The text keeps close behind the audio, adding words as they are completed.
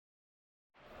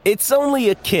It's only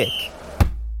a kick,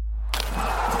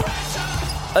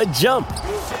 a jump,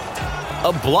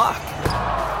 a block.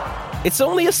 It's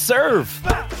only a serve.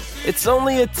 It's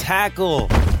only a tackle,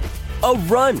 a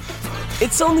run.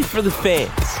 It's only for the fans.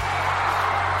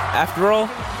 After all,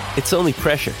 it's only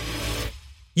pressure.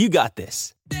 You got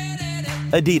this.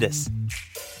 Adidas.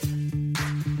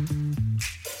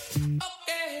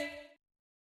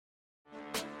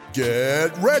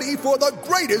 Get ready for the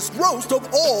greatest roast of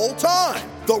all time.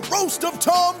 The Roast of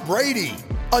Tom Brady.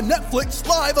 A Netflix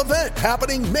live event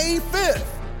happening May 5th.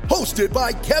 Hosted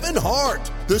by Kevin Hart.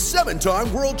 The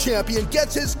 7-time world champion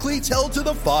gets his cleats held to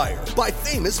the fire by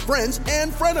famous friends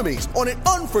and frenemies on an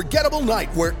unforgettable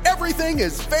night where everything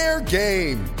is fair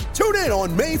game. Tune in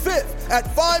on May 5th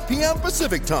at 5 p.m.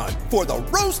 Pacific time for the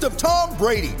Roast of Tom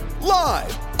Brady.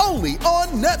 Live only on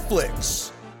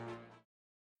Netflix.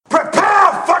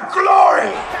 Prepare for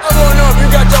glory! I wanna know if you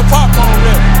got your popcorn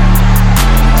ready.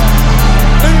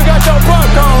 Do you got your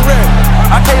popcorn ready?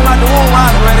 I came out the womb,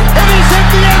 I was ready. And he's hit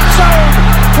the end zone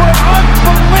for an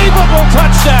unbelievable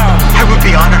touchdown. I would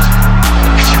be honored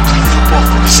if you played football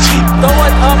for this team. Throw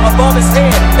it up above his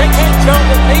head. They can't jump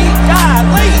with me.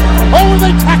 Golly. Oh,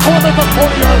 they tackle him at the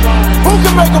 40-yard line. Who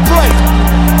can make a play?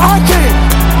 I can.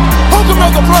 Who can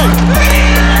make a play?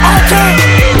 I can.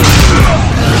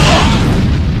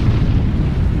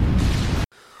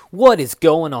 What is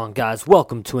going on, guys?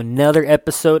 Welcome to another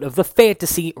episode of the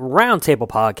Fantasy Roundtable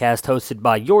Podcast, hosted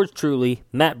by yours truly,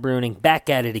 Matt Bruning, back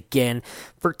at it again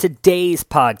for today's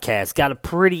podcast. Got a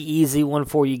pretty easy one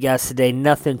for you guys today,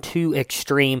 nothing too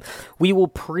extreme. We will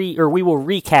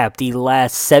recap the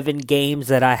last 7 games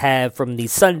that I have from the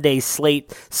Sunday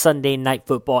slate, Sunday Night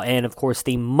Football, and of course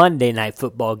the Monday Night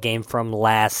Football game from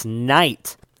last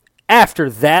night. After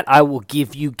that, I will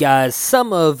give you guys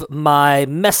some of my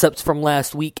mess-ups from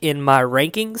last week in my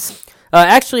rankings.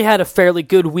 Actually had a fairly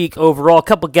good week overall. A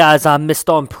couple guys I missed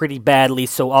on pretty badly,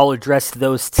 so I'll address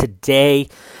those today.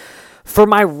 For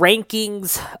my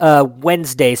rankings,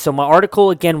 Wednesday, so my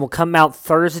article, again, will come out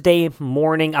Thursday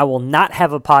morning. I will not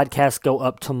have a podcast go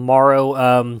up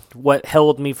tomorrow. What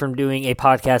held me from doing a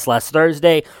podcast last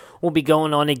Thursday will be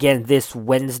going on again this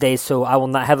Wednesday, so I will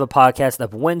not have a podcast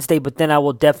up Wednesday, but then I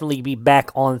will definitely be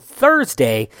back on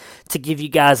Thursday to give you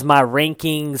guys my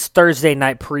rankings, Thursday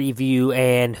night preview,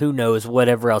 and who knows,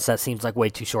 whatever else. That seems like way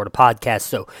too short a podcast,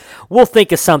 so we'll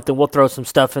think of something. We'll throw some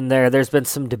stuff in there. There's been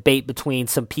some debate between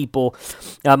some people,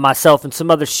 myself, and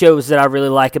some other shows that I really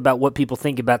like about what people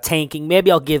think about tanking. Maybe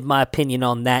I'll give my opinion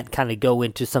on that, kind of go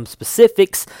into some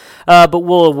specifics, but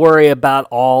we'll worry about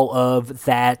all of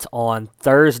that on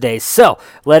Thursday. So,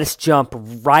 let us jump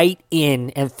right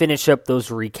in and finish up those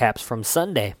recaps from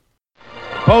Sunday.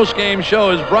 Post-game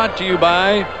show is brought to you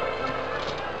by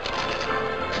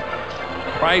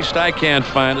Christ, I can't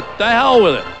find it. The hell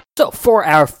with it. So, for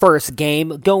our first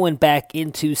game, going back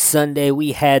into Sunday,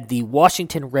 we had the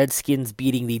Washington Redskins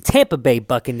beating the Tampa Bay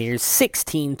Buccaneers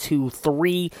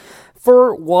 16-3.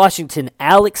 For Washington,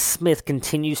 Alex Smith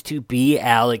continues to be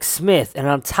Alex Smith. And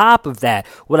on top of that,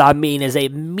 what I mean is a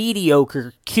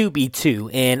mediocre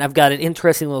QB2. And I've got an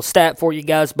interesting little stat for you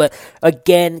guys, but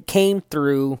again, came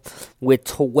through with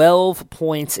 12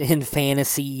 points in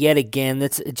fantasy yet again.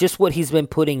 That's just what he's been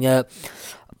putting up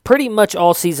pretty much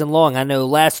all season long. I know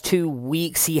last 2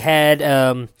 weeks he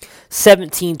had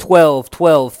 17, 12,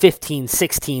 12, 15,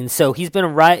 16. So he's been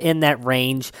right in that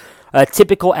range.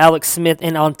 Typical Alex Smith,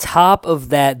 and on top of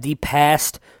that, the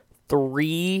past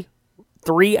three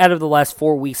out of the last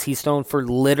 4 weeks, he's thrown for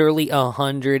literally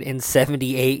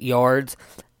 178 yards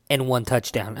and 1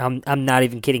 touchdown. I'm not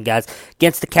even kidding, guys.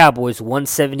 Against the Cowboys,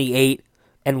 178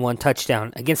 and 1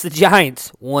 touchdown. Against the Giants,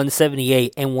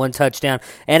 178 and 1 touchdown.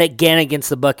 And again against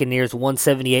the Buccaneers,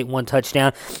 178, 1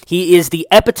 touchdown. He is the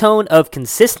epitome of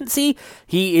consistency.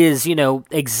 He is,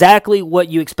 exactly what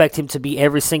you expect him to be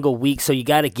every single week, so you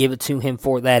got to give it to him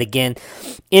for that. Again,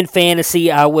 in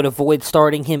fantasy, I would avoid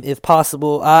starting him if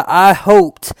possible. I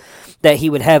hoped that he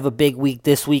would have a big week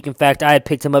this week. In fact, I had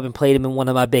picked him up and played him in one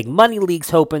of my big money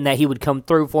leagues, hoping that he would come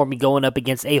through for me going up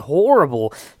against a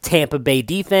horrible Tampa Bay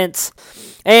defense.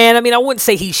 And, I wouldn't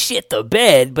say he shit the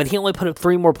bed, but he only put up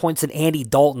 3 more points than Andy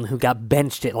Dalton, who got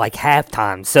benched at like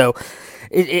halftime. So,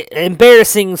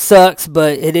 embarrassing, sucks,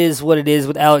 but it is what it is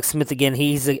with Alex Smith again.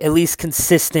 He's at least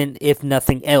consistent, if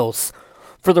nothing else.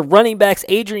 For the running backs,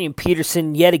 Adrian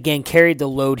Peterson yet again carried the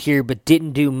load here, but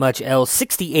didn't do much else.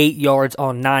 68 yards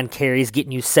on 9 carries,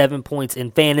 getting you 7 points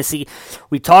in fantasy.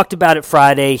 We talked about it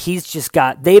Friday.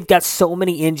 They've got so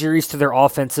many injuries to their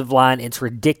offensive line. It's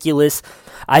ridiculous.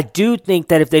 I do think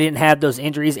that if they didn't have those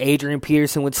injuries, Adrian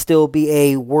Peterson would still be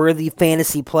a worthy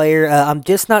fantasy player. I'm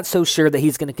just not so sure that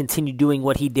he's going to continue doing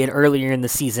what he did earlier in the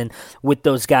season with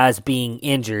those guys being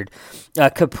injured.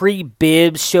 Capri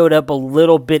Bibbs showed up a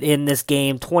little bit in this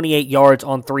game, 28 yards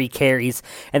on 3 carries,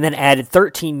 and then added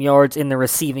 13 yards in the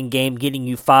receiving game, getting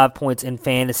you 5 points in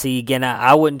fantasy. Again,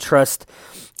 I wouldn't trust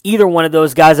either one of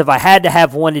those guys. If I had to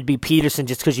have one, it'd be Peterson,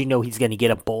 just because you know he's going to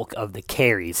get a bulk of the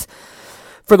carries.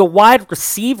 For the wide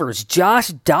receivers,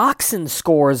 Josh Doctson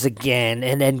scores again,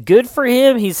 and good for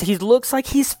him. He looks like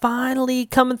he's finally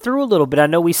coming through a little bit. I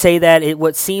know we say that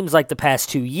what seems like the past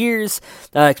 2 years,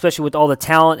 especially with all the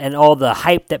talent and all the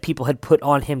hype that people had put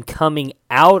on him coming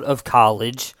out of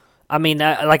college. I mean,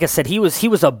 like I said, he was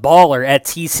a baller at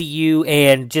TCU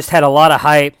and just had a lot of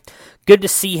hype. Good to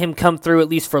see him come through at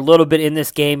least for a little bit in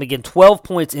this game. Again, 12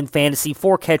 points in fantasy,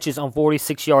 4 catches on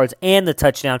 46 yards, and the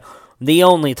touchdown. The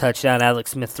only touchdown Alex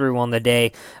Smith threw on the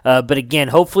day. But again,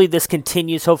 hopefully this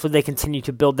continues. Hopefully they continue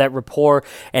to build that rapport.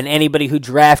 And anybody who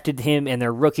drafted him in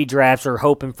their rookie drafts are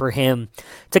hoping for him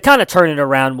to kind of turn it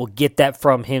around. Will get that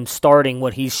from him starting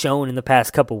what he's shown in the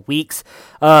past couple weeks.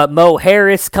 Mo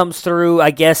Harris comes through, I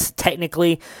guess,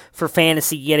 technically for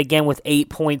fantasy yet again with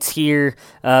 8 points here.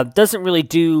 Doesn't really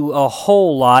do a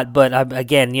whole lot. But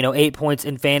again, 8 points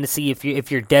in fantasy.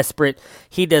 If you're desperate,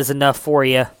 he does enough for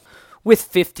you. With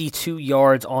 52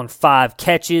 yards on 5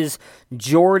 catches.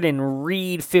 Jordan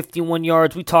Reed, 51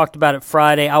 yards. We talked about it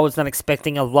Friday. I was not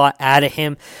expecting a lot out of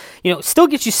him. Still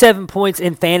gets you 7 points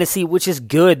in fantasy, which is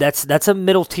good. That's a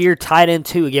middle tier tight end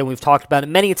too. Again, we've talked about it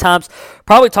many times.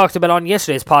 Probably talked about it on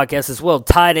yesterday's podcast as well.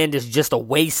 Tight end is just a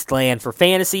wasteland for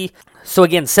fantasy. So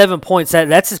again, 7 points,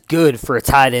 that's just good for a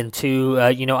tight end too.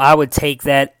 I would take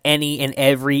that any and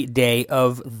every day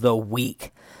of the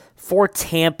week. For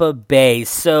Tampa Bay.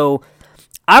 So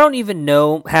I don't even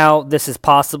know how this is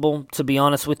possible, to be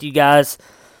honest with you guys.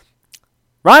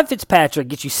 Ryan Fitzpatrick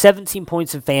gets you 17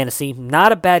 points in fantasy.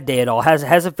 Not a bad day at all.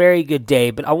 Has a very good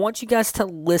day. But I want you guys to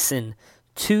listen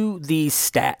to these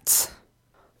stats.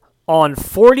 On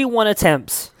 41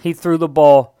 attempts, he threw the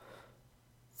ball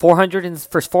for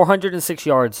 406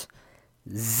 yards,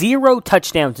 0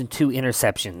 touchdowns and 2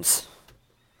 interceptions.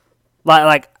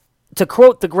 Like to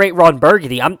quote the great Ron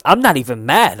Burgundy, I'm not even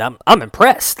mad. I'm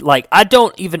impressed. I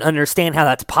don't even understand how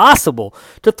that's possible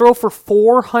to throw for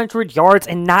 400 yards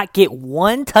and not get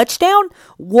 1 touchdown.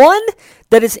 One?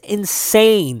 That is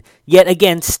insane. Yet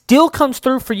again, still comes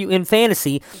through for you in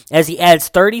fantasy as he adds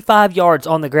 35 yards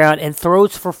on the ground and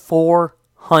throws for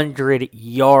 400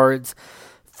 yards.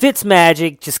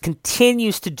 Fitzmagic just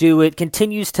continues to do it,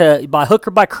 continues to, by hook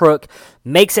or by crook,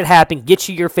 makes it happen, gets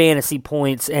you your fantasy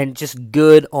points, and just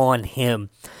good on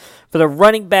him. For the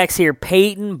running backs here,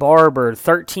 Peyton Barber,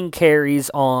 13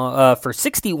 carries for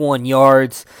 61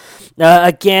 yards.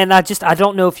 Again, I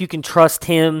don't know if you can trust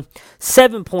him.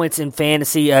 7 points in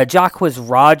fantasy. Jacquizz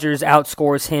Rodgers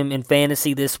outscores him in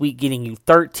fantasy this week, getting you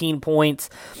 13 points.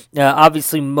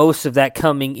 Obviously, most of that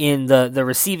coming in the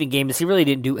receiving game, as he really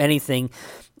didn't do anything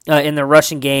in the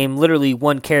rushing game. Literally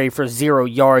 1 carry for 0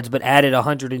 yards, but added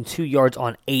 102 yards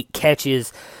on 8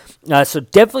 catches. So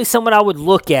definitely someone I would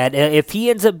look at. If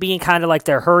he ends up being kind of like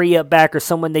their hurry-up back or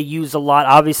someone they use a lot,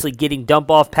 obviously getting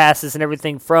dump-off passes and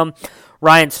everything from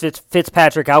Ryan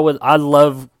Fitzpatrick, I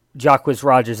love Jacquizz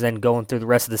Rodgers then going through the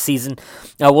rest of the season.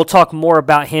 We'll talk more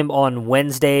about him on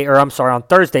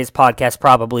Thursday's podcast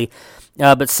probably.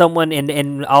 But someone,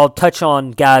 and I'll touch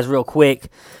on guys real quick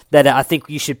that I think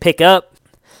you should pick up.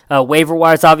 Waiver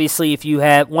wires, obviously, if you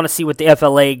want to see what the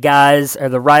FLA guys or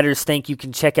the writers think, you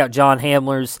can check out John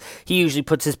Hamler's. He usually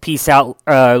puts his piece out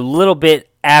a little bit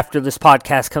after this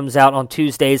podcast comes out on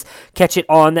Tuesdays. Catch it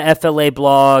on the FLA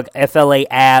blog, FLA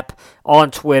app, on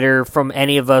Twitter. From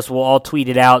any of us, we'll all tweet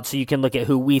it out so you can look at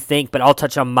who we think, but I'll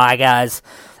touch on my guys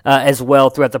as well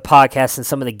throughout the podcast and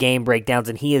some of the game breakdowns,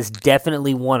 and he is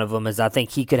definitely one of them, as I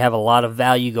think he could have a lot of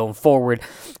value going forward,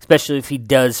 especially if he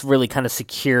does really kind of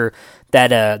secure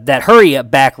that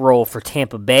hurry-up back roll for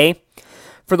Tampa Bay.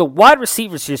 For the wide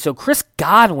receivers here, so Chris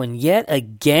Godwin yet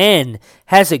again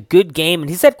has a good game, and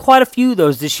he's had quite a few of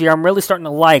those this year. I'm really starting to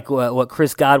like what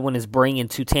Chris Godwin is bringing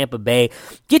to Tampa Bay.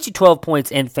 Get you 12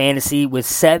 points in fantasy with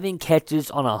 7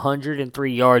 catches on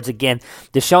 103 yards. Again,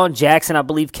 Deshaun Jackson, I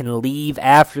believe, can leave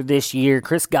after this year.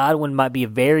 Chris Godwin might be a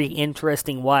very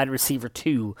interesting wide receiver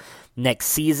too next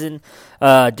season.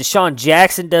 Deshaun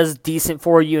Jackson does decent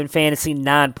for you in fantasy,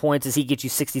 9 points as he gets you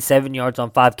 67 yards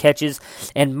on 5 catches.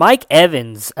 And Mike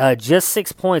Evans, just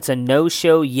 6 points, a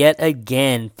no-show yet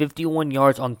again, 51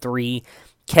 yards on 3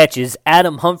 catches.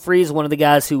 Adam Humphries, one of the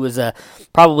guys who was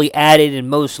probably added in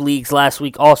most leagues last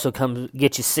week, also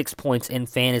get you 6 points in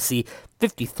fantasy,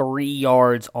 53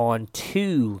 yards on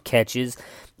 2 catches.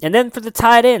 And then for the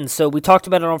tight ends, so we talked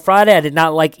about it on Friday. I did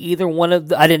not like either one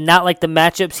of I did not like the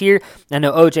matchups here. I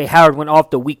know O.J. Howard went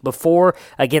off the week before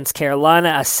against Carolina.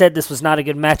 I said this was not a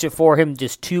good matchup for him.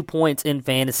 Just 2 points in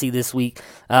fantasy this week.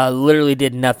 Literally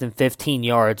did nothing, 15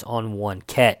 yards on 1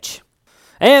 catch.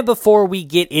 And before we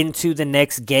get into the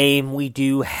next game, we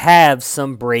do have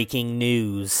some breaking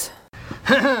news.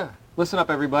 Listen up,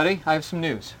 everybody. I have some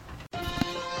news.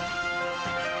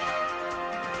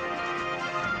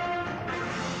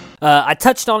 I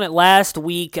touched on it last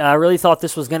week. I really thought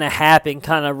this was going to happen,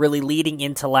 kind of really leading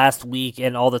into last week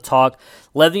and all the talk.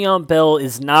 Le'Veon Bell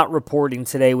is not reporting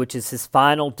today, which is his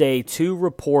final day to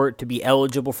report to be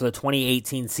eligible for the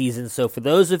 2018 season. So for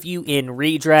those of you in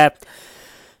redraft,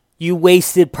 you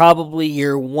wasted probably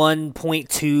your 1.2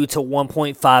 to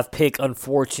 1.5 pick,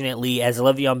 unfortunately, as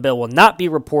Le'Veon Bell will not be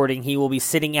reporting. He will be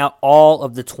sitting out all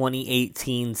of the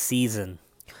 2018 season.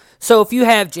 So if you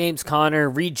have James Conner,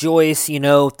 rejoice,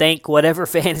 thank whatever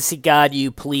fantasy god you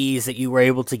please that you were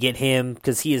able to get him,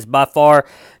 because he is by far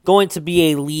going to be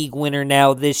a league winner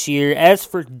now this year. As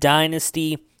for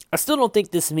Dynasty, I still don't think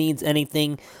this means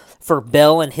anything for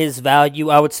Bell and his value.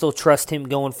 I would still trust him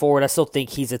going forward. I still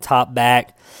think he's a top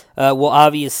back. We'll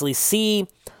obviously see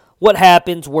what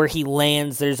happens, where he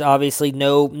lands. There's obviously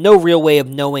no real way of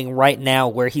knowing right now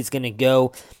where he's going to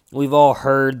go. We've all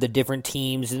heard the different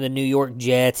teams, the New York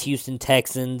Jets, Houston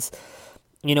Texans.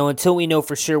 Until we know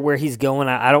for sure where he's going,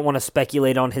 I don't want to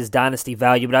speculate on his dynasty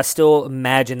value, but I still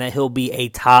imagine that he'll be a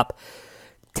top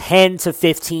 10 to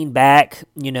 15 back.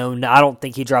 I don't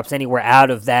think he drops anywhere out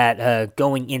of that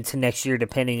going into next year,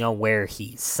 depending on where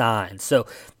he signs. So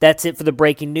that's it for the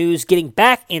breaking news. Getting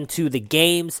back into the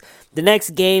games. The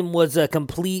next game was a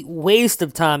complete waste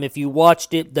of time if you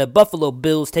watched it. The Buffalo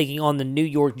Bills taking on the New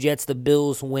York Jets. The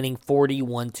Bills winning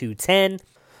 41-10.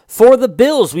 For the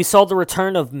Bills, we saw the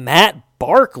return of Matt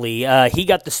Barkley. He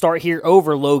got the start here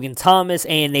over Logan Thomas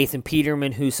and Nathan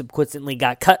Peterman, who subsequently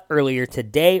got cut earlier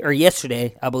today, or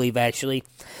yesterday, I believe, actually.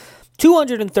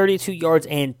 232 yards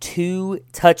and 2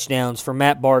 touchdowns for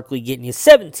Matt Barkley, getting you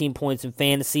 17 points in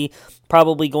fantasy.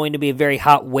 Probably going to be a very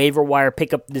hot waiver wire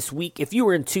pickup this week. If you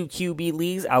were in 2 QB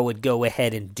leagues, I would go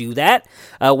ahead and do that.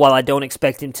 While I don't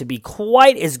expect him to be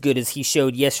quite as good as he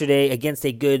showed yesterday against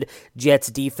a good Jets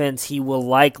defense, he will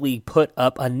likely put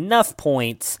up enough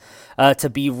points to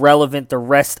be relevant the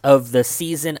rest of the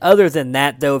season. Other than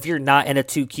that, though, if you're not in a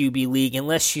 2 QB league,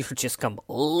 unless you're just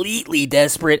completely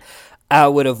desperate, I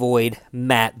would avoid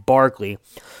Matt Barkley.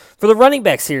 For the running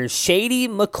backs here, Shady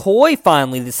McCoy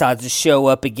finally decides to show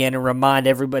up again and remind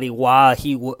everybody why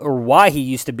he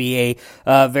used to be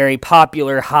a very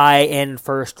popular high-end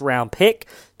first-round pick.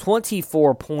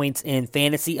 24 points in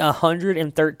fantasy,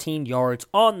 113 yards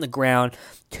on the ground,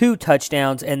 2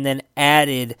 touchdowns, and then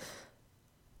added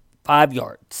 5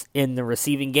 yards in the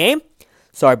receiving game.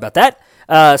 Sorry about that.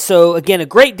 So, again, a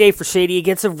great day for Shady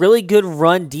against a really good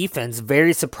run defense.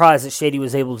 Very surprised that Shady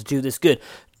was able to do this good.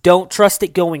 Don't trust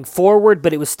it going forward,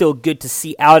 but it was still good to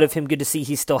see out of him. Good to see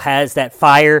he still has that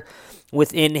fire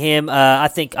within him. I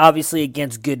think, obviously,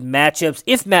 against good matchups,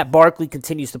 if Matt Barkley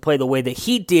continues to play the way that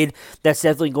he did, that's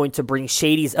definitely going to bring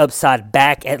Shady's upside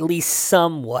back, at least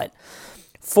somewhat.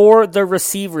 For the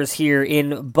receivers here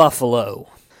in Buffalo.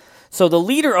 So, the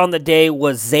leader on the day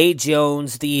was Zay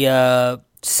Jones, the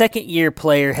second-year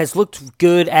player, has looked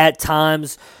good at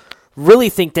times. Really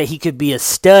think that he could be a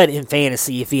stud in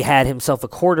fantasy if he had himself a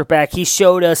quarterback. He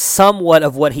showed us somewhat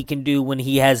of what he can do when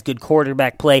he has good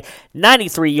quarterback play.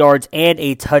 93 yards and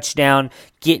a touchdown,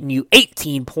 getting you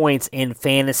 18 points in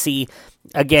fantasy.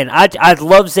 Again, I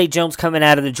love Zay Jones coming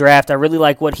out of the draft. I really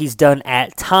like what he's done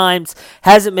at times.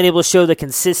 Hasn't been able to show the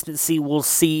consistency. We'll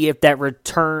see if that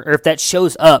return or if that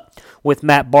shows up with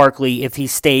Matt Barkley if he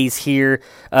stays here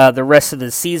the rest of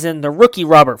the season. The rookie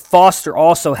Robert Foster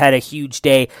also had a huge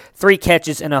day. 3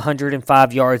 catches and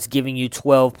 105 yards, giving you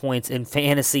 12 points in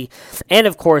fantasy. And,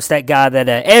 of course, that guy that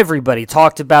everybody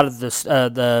talked about,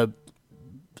 the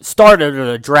start of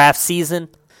the draft seaon.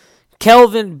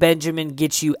 Kelvin Benjamin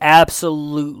gets you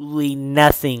absolutely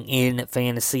nothing in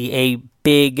fantasy. A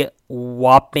big,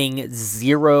 whopping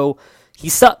 0. He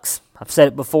sucks. I've said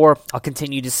it before. I'll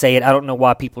continue to say it. I don't know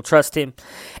why people trust him.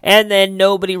 And then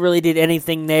nobody really did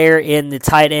anything there in the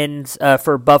tight ends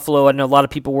for Buffalo. I know a lot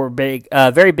of people were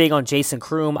very big on Jason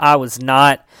Kroom. I was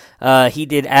not. He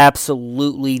did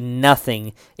absolutely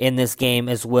nothing in this game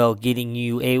as well, getting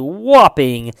you a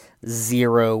whopping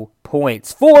 0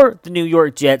 points for the New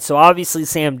York Jets. So obviously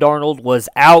Sam Darnold was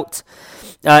out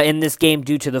in this game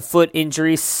due to the foot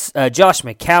injuries. Josh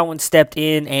McCown stepped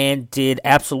in and did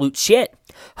absolute shit.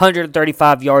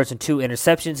 135 yards and 2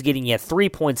 interceptions, getting you 3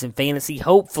 points in fantasy.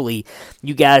 Hopefully,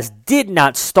 you guys did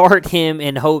not start him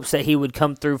in hopes that he would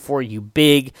come through for you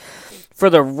big.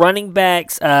 For the running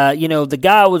backs, the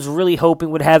guy I was really hoping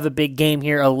would have a big game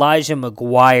here, Elijah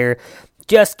McGuire,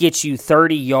 just gets you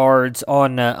 30 yards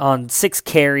on 6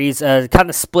 carries, kind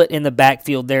of split in the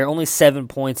backfield there, only 7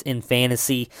 points in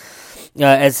fantasy.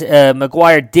 As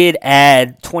McGuire did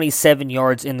add 27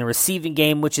 yards in the receiving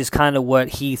game, which is kind of what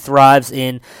he thrives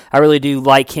in. I really do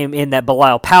like him in that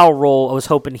Bilal Powell role. I was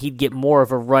hoping he'd get more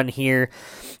of a run here.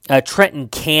 Trenton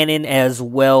Cannon as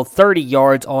well, 30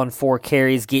 yards on 4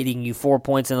 carries, getting you 4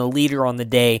 points, and the leader on the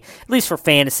day, at least for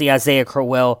fantasy, Isaiah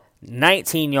Crowell,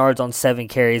 19 yards on 7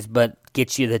 carries, but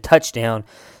gets you the touchdown.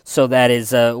 So that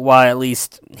is why at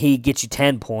least he gets you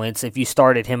 10 points. If you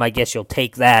started him, I guess you'll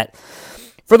take that.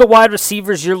 For the wide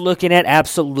receivers, you're looking at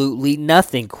absolutely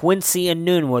nothing. Quincy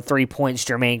Enunwa, 3 points.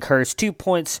 Jermaine Kearse, 2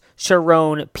 points.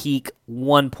 Sharon Peak,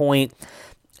 1 point.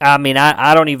 I mean,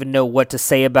 I don't even know what to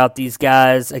say about these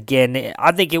guys. Again,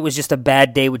 I think it was just a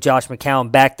bad day with Josh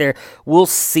McCown back there. We'll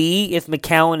see if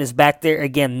McCown is back there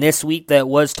again this week. That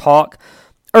was talk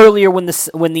earlier when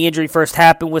the injury first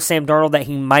happened with Sam Darnold that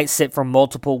he might sit for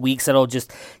multiple weeks. That'll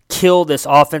just kill this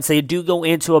offense. They do go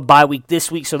into a bye week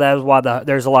this week, so that is why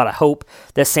there's a lot of hope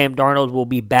that Sam Darnold will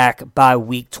be back by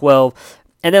week 12.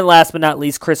 And then last but not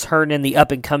least, Chris Herndon, the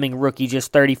up-and-coming rookie,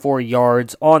 just 34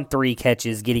 yards on 3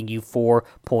 catches, getting you 4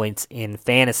 points in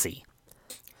fantasy.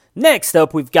 Next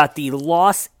up, we've got the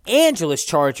Los Angeles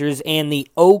Chargers and the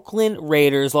Oakland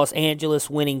Raiders. Los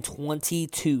Angeles winning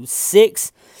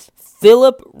 22-6.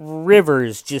 Phillip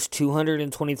Rivers, just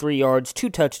 223 yards, 2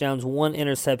 touchdowns, 1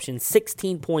 interception,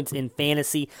 16 points in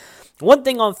fantasy. One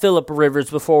thing on Phillip Rivers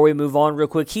before we move on real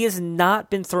quick, he has not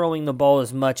been throwing the ball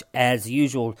as much as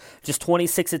usual. Just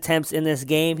 26 attempts in this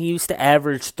game. He used to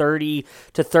average 30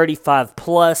 to 35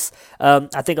 plus.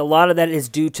 I think a lot of that is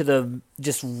due to the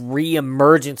just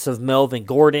re-emergence of Melvin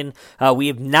Gordon. We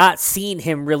have not seen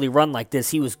him really run like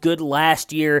this. He was good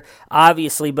last year,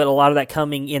 obviously, but a lot of that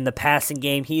coming in the passing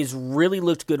game. He has really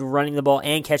looked good running the ball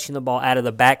and catching the ball out of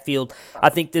the backfield. I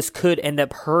think this could end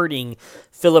up hurting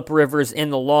Phillip Rivers in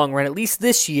the long run, at least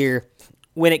this year,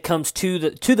 when it comes to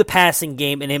the passing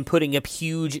game and him putting up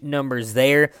huge numbers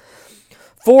there.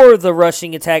 For the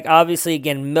rushing attack, obviously,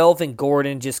 again, Melvin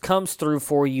Gordon just comes through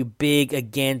for you big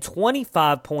again.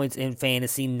 25 points in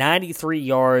fantasy, 93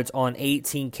 yards on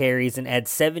 18 carries, and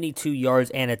adds 72 yards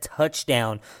and a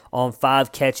touchdown on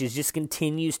 5 catches. Just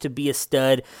continues to be a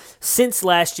stud. Since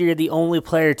last year, the only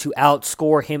player to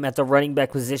outscore him at the running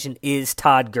back position is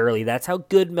Todd Gurley. That's how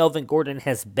good Melvin Gordon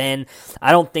has been.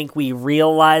 I don't think we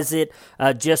realize it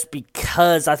just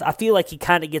because I feel like he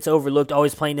kind of gets overlooked,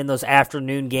 always playing in those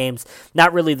afternoon games.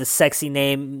 Not really the sexy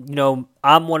name. You know,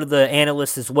 I'm one of the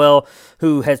analysts as well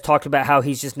who has talked about how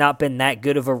he's just not been that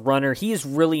good of a runner. He has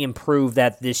really improved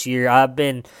that this year.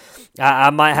 I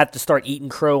might have to start eating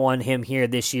crow on him here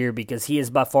this year because he has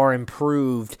by far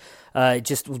improved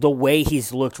just the way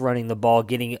he's looked running the ball,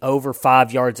 getting over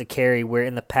 5 yards a carry, where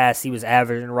in the past he was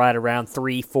averaging right around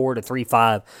 3.4 to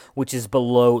 3.5, which is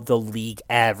below the league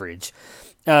average.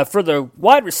 For the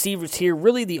wide receivers here,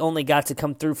 really the only guy to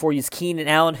come through for you is Keenan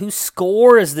Allen, who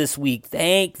scores this week.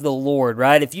 Thank the Lord,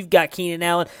 right? If you've got Keenan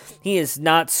Allen, he has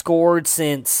not scored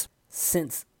since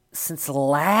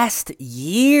last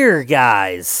year,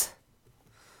 guys.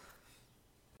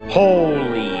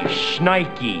 Holy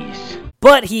shnikes.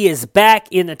 But he is back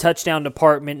in the touchdown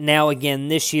department now again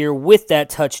this year with that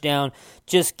touchdown,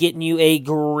 just getting you a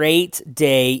great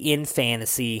day in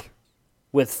fantasy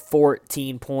with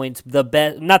 14 points.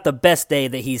 Not the best day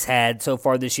that he's had so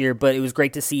far this year, but it was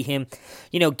great to see him,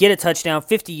 get a touchdown,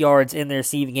 50 yards in the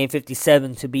receiving game,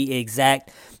 57 to be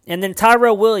exact. And then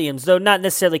Tyrell Williams, though not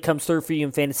necessarily comes through for you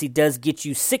in fantasy, does get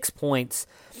you 6 points,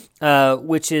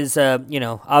 which is,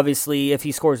 obviously if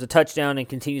he scores a touchdown and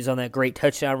continues on that great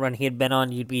touchdown run he had been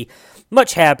on, you'd be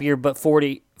much happier, but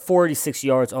 46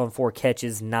 yards on 4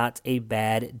 catches, not a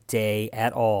bad day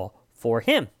at all for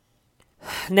him.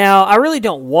 Now, I really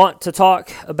don't want to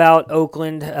talk about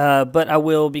Oakland, but I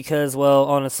will because, well,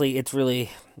 honestly, it's really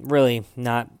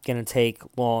not going to take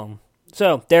long.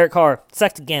 So, Derek Carr,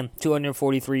 sacked again,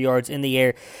 243 yards in the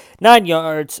air, 2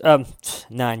 yards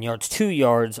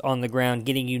on the ground,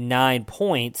 getting you 9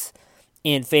 points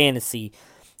in fantasy.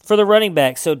 For the running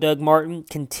back, so Doug Martin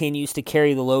continues to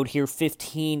carry the load here,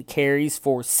 15 carries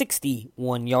for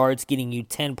 61 yards, getting you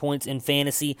 10 points in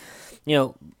fantasy. You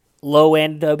know, low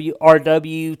end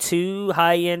RW2,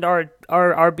 high end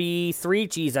RB3.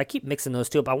 Geez, I keep mixing those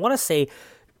two up. I want to say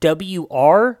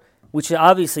WR, which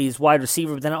obviously is wide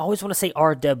receiver, but then I always want to say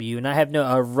RW, and I have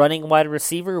a running wide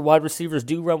receiver. Wide receivers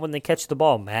do run when they catch the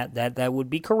ball, Matt. That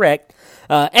would be correct.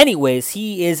 Anyways,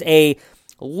 he is a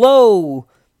low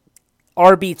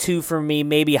RB2 for me,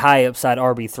 maybe high upside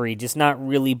RB3. Just not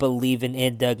really believing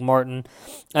in Doug Martin.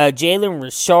 Jalen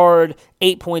Richard,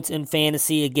 8 points in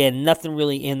fantasy. Again, nothing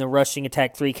really in the rushing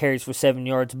attack, 3 carries for 7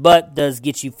 yards, but does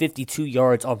get you 52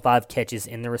 yards on 5 catches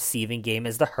in the receiving game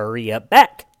as the hurry-up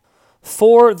back.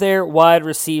 For their wide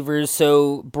receivers,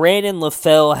 so Brandon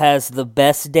LaFell has the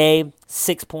best day,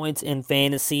 6 points in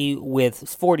fantasy with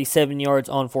 47 yards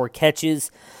on 4 catches.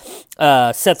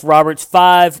 Seth Roberts,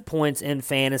 5 points in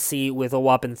fantasy with a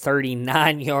whopping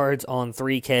 39 yards on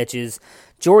 3 catches.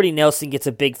 Jordy Nelson gets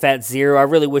a big fat 0. I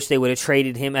really wish they would have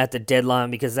traded him at the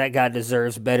deadline because that guy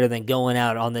deserves better than going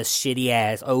out on this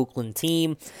shitty-ass Oakland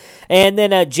team. And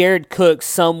then Jared Cook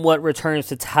somewhat returns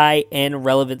to tight end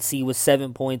relevancy with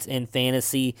 7 points in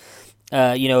fantasy.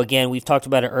 Again, we've talked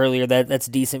about it earlier. That's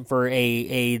decent for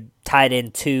a tight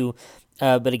end too.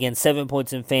 But again, 7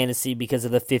 points in fantasy because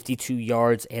of the 52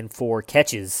 yards and 4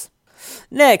 catches.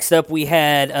 Next up, we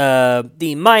had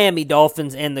the Miami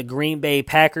Dolphins and the Green Bay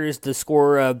Packers. The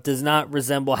score does not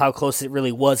resemble how close it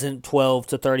really wasn't,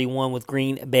 12-31 with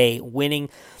Green Bay winning.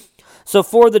 So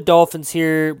for the Dolphins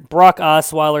here, Brock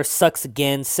Osweiler sucks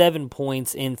again, 7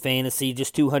 points in fantasy,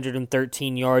 just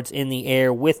 213 yards in the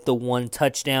air with the 1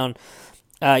 touchdown.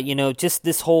 Just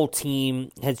this whole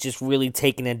team has just really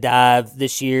taken a dive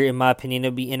this year, in my opinion.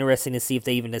 It'll be interesting to see if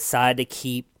they even decide to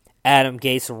keep Adam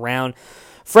Gase around.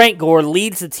 Frank Gore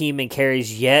leads the team in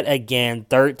carries yet again,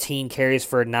 13 carries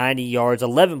for 90 yards,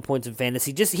 11 points in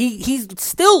fantasy. Just he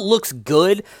still looks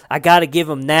good. I got to give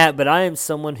him that, but I am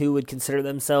someone who would consider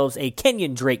themselves a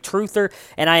Kenyon Drake truther,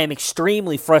 and I am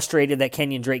extremely frustrated that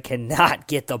Kenyon Drake cannot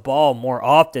get the ball more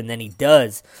often than he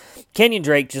does. Kenyon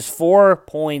Drake, just 4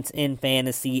 points in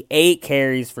fantasy, 8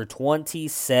 carries for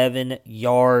 27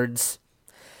 yards.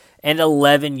 And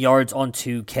 11 yards on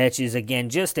 2 catches. Again,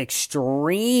 just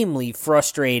extremely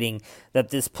frustrating that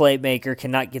this playmaker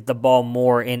cannot get the ball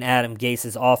more in Adam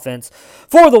Gase's offense.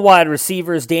 For the wide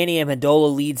receivers, Danny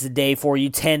Amendola leads the day for you.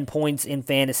 10 points in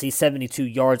fantasy, 72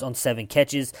 yards on 7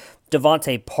 catches.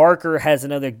 Devontae Parker has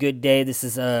another good day. This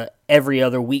is every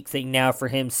other week thing now for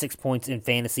him. 6 points in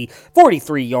fantasy,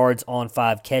 43 yards on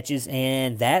 5 catches.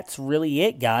 And that's really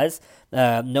it, guys.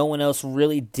 No one else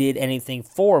really did anything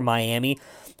for Miami.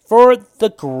 For the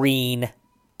Green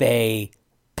Bay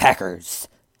Packers,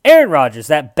 Aaron Rodgers,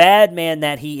 that bad man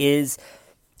that he is,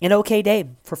 an okay day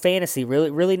for fantasy.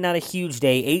 Really not a huge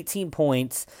day. 18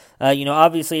 points.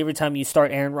 Obviously every time you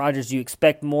start Aaron Rodgers, you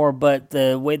expect more, but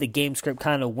the way the game script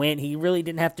kind of went, he really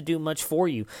didn't have to do much for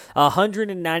you.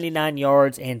 199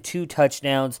 yards and 2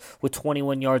 touchdowns with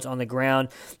 21 yards on the ground.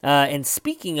 And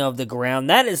speaking of the ground,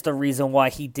 that is the reason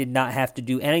why he did not have to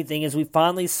do anything, is we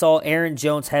finally saw Aaron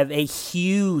Jones have a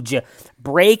huge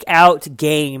breakout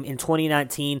game in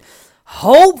 2019.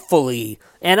 Hopefully,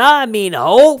 and I mean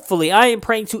hopefully, I am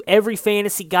praying to every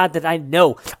fantasy god that I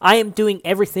know. I am doing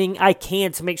everything I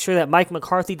can to make sure that Mike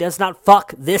McCarthy does not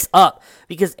fuck this up.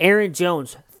 Because Aaron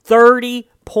Jones, 30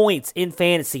 points in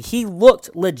fantasy. He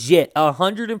looked legit.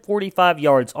 145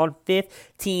 yards on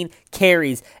 15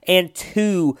 carries and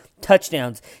 2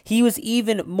 touchdowns. He was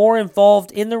even more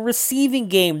involved in the receiving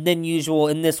game than usual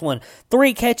in this one.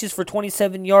 3 catches for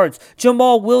 27 yards.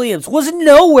 Jamal Williams was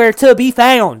nowhere to be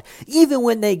found. Even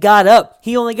when they got up,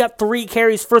 he only got 3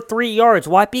 carries for 3 yards.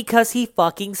 Why? Because he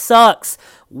fucking sucks.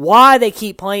 Why they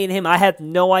keep playing him, I have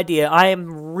no idea. I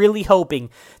am really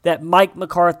hoping that Mike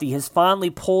McCarthy has finally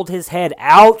pulled his head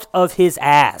out of his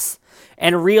ass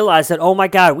and realize that, oh my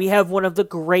God, we have one of the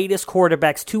greatest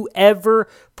quarterbacks to ever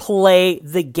play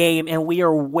the game, and we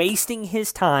are wasting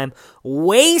his time,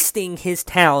 wasting his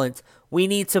talent. We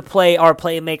need to play our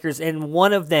playmakers, and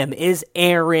one of them is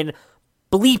Aaron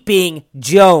bleeping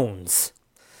Jones.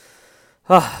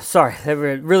 Oh, sorry, that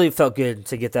really felt good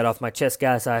to get that off my chest,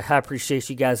 guys. I appreciate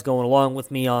you guys going along with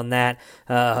me on that.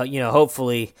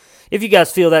 Hopefully, if you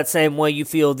guys feel that same way, you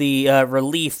feel the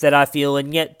relief that I feel,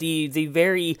 and yet the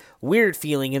very weird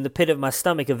feeling in the pit of my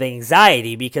stomach of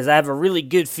anxiety, because I have a really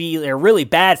good feeling, or really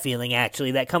bad feeling,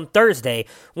 actually, that come Thursday,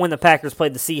 when the Packers play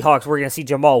the Seahawks, we're going to see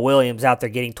Jamal Williams out there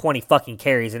getting 20 fucking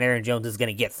carries, and Aaron Jones is going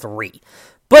to get 3.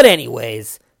 But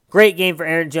anyways, great game for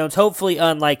Aaron Jones. Hopefully,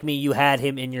 unlike me, you had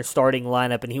him in your starting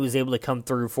lineup and he was able to come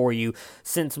through for you,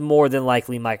 since more than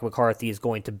likely Mike McCarthy is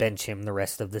going to bench him the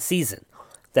rest of the season.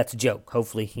 That's a joke.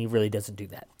 Hopefully, he really doesn't do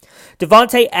that.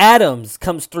 Devontae Adams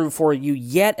comes through for you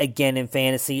yet again in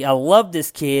fantasy. I love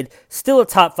this kid. Still a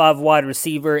top 5 wide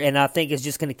receiver, and I think is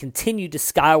just going to continue to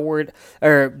skyward,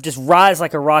 or just rise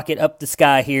like a rocket up the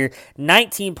sky here.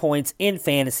 19 points in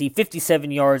fantasy,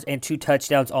 57 yards, and 2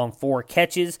 touchdowns on 4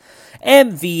 catches.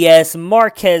 MVS,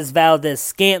 Marquez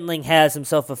Valdes-Scantling, has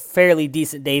himself a fairly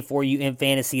decent day for you in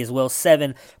fantasy as well.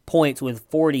 7 points with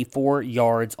 44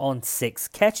 yards on 6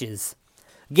 catches.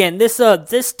 Again,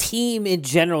 this team in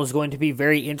general is going to be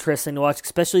very interesting to watch,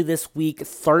 especially this week,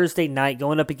 Thursday night,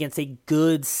 going up against a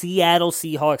good Seattle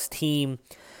Seahawks team.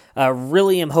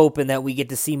 Really am hoping that we get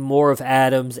to see more of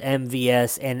Adams,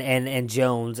 MVS, and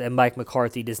Jones, and Mike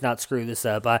McCarthy does not screw this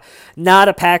up. Not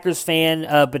a Packers fan,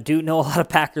 but do know a lot of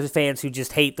Packers fans who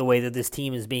just hate the way that this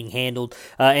team is being handled.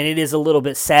 And it is a little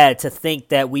bit sad to think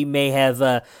that we may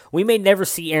never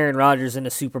see Aaron Rodgers in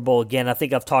a Super Bowl again. I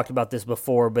think I've talked about this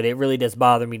before, but it really does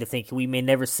bother me to think we may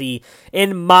never see,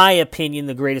 in my opinion,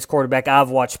 the greatest quarterback I've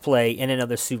watched play in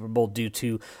another Super Bowl due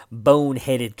to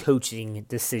boneheaded coaching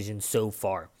decisions so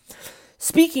far.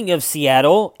 Speaking of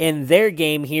Seattle, in their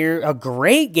game here, a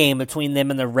great game between them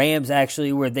and the Rams,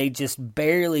 actually, where they just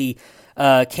barely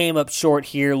came up short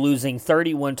here, losing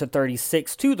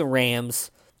 31-36 to the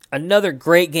Rams. Another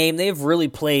great game. They've really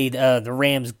played the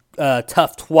Rams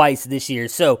tough twice this year.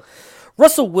 So,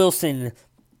 Russell Wilson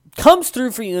comes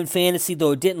through for you in fantasy,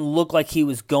 though it didn't look like he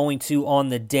was going to on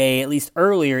the day, at least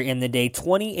earlier in the day.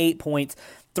 28 points.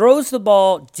 Throws the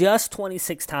ball just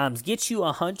 26 times, gets you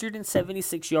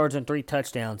 176 yards and 3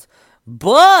 touchdowns,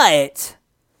 but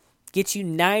gets you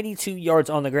 92 yards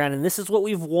on the ground. And this is what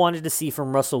we've wanted to see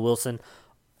from Russell Wilson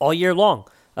all year long.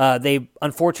 They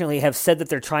unfortunately have said that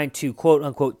they're trying to,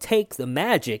 quote-unquote, take the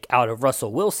magic out of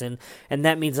Russell Wilson, and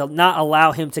that means not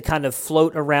allow him to kind of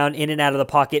float around in and out of the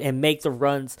pocket and make the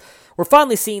runs. We're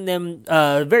finally seeing them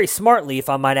very smartly, if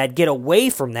I might add, get away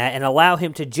from that and allow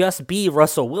him to just be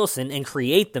Russell Wilson and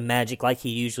create the magic like he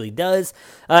usually does,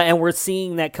 and we're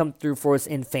seeing that come through for us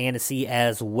in fantasy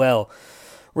as well.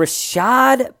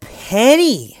 Rashad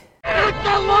Penny. It's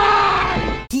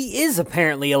alive! He is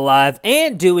apparently alive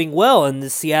and doing well in the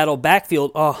Seattle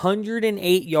backfield.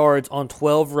 108 yards on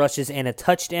 12 rushes and a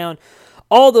touchdown.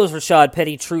 All those Rashad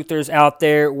Penny truthers out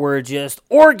there were just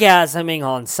orgasming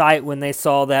on sight when they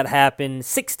saw that happen.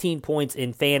 16 points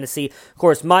in fantasy. Of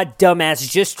course, my dumbass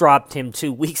just dropped him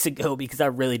 2 weeks ago because I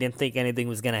really didn't think anything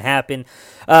was going to happen.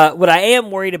 What I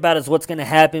am worried about is what's going to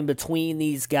happen between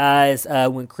these guys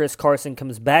when Chris Carson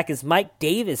comes back, as Mike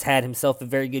Davis had himself a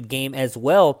very good game as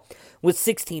well with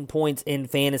 16 points in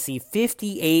fantasy,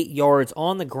 58 yards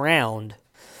on the ground,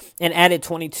 and added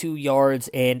 22 yards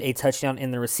and a touchdown in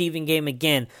the receiving game.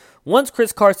 Again, once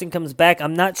Chris Carson comes back,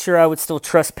 I'm not sure I would still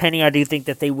trust Penny. I do think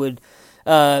that they would,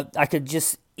 I could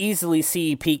just easily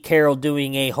see Pete Carroll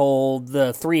doing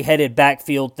the 3-headed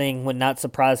backfield thing would not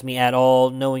surprise me at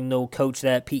all, knowing no coach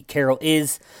that Pete Carroll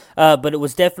is. But it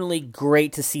was definitely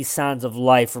great to see signs of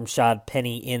life from Rashad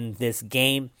Penny in this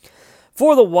game.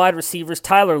 For the wide receivers,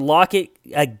 Tyler Lockett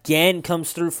again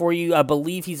comes through for you. I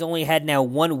believe he's only had now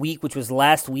 1 week, which was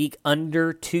last week,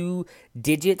 under 2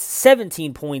 digits.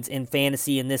 17 points in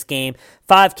fantasy in this game.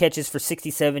 5 catches for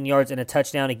 67 yards and a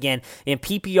touchdown. Again, in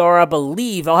PPR, I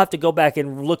believe, I'll have to go back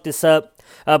and look this up,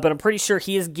 but I'm pretty sure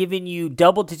he has given you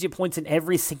double-digit points in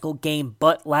every single game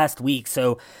but last week.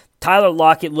 So Tyler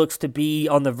Lockett looks to be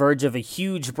on the verge of a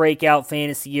huge breakout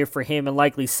fantasy year for him, and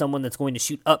likely someone that's going to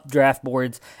shoot up draft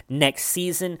boards next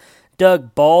season.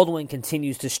 Doug Baldwin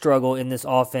continues to struggle in this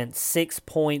offense. 6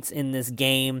 points in this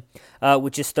game,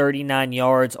 which is 39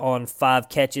 yards on 5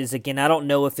 catches. Again, I don't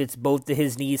know if it's both of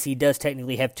his knees. He does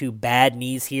technically have 2 bad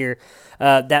knees here.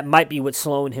 That might be what's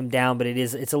slowing him down, but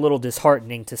it's a little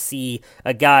disheartening to see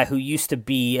a guy who used to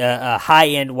be a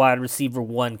high-end wide receiver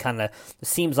one kind of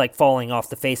seems like falling off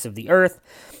the face of the earth.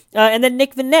 And then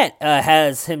Nick Vannett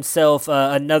has himself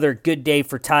another good day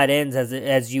for tight ends,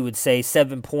 as you would say,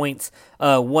 7 points,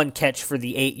 1 catch for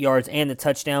the 8 yards and the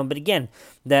touchdown. But again,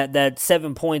 that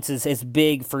 7 points is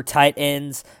big for tight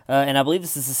ends, and I believe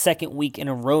this is the second week in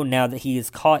a row now that he has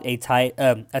caught a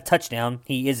touchdown.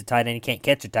 He is a tight end; he can't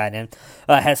catch a tight end.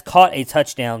 Has caught a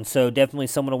touchdown, so definitely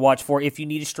someone to watch for if you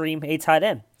need to stream a tight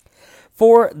end.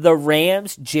 For the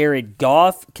Rams, Jared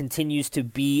Goff continues to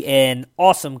be an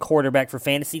awesome quarterback for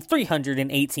fantasy.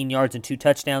 318 yards and 2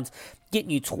 touchdowns, getting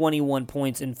you 21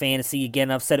 points in fantasy. Again,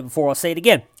 I've said it before, I'll say it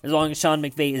again. As long as Sean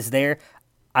McVay is there,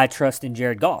 I trust in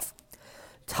Jared Goff.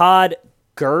 Todd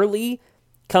Gurley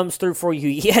comes through for you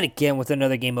yet again with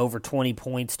another game over 20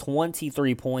 points,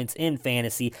 23 points in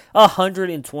fantasy,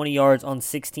 120 yards on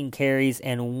 16 carries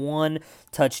and 1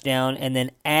 touchdown, and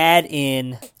then add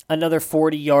in another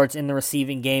 40 yards in the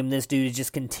receiving game. This dude has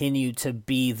just continued to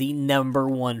be the number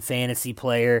 1 fantasy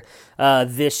player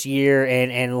this year,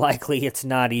 and likely it's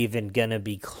not even going to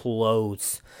be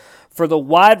close. For the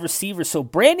wide receivers, so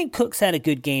Brandon Cooks had a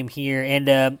good game here, and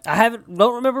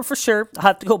don't remember for sure. I'll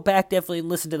have to go back definitely and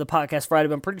listen to the podcast Friday,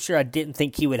 but I'm pretty sure I didn't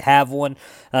think he would have one,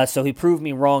 so he proved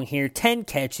me wrong here. 10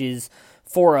 catches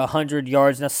for 100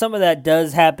 yards. Now, some of that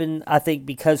does happen, I think,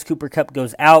 because Cooper Kupp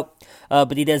goes out,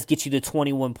 but he does get you the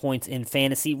 21 points in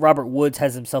fantasy. Robert Woods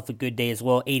has himself a good day as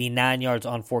well, 89 yards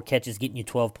on 4 catches, getting you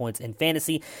 12 points in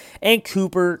fantasy, and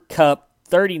Cooper Kupp,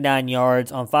 39 yards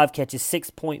on 5 catches,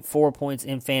 6.4 points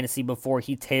in fantasy before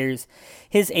he tears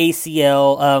his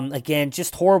ACL. Again,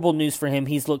 just horrible news for him.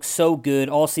 He's looked so good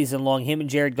all season long. Him and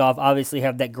Jared Goff obviously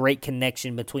have that great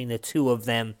connection between the two of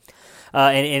them,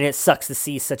 and it sucks to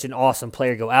see such an awesome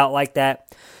player go out like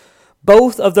that.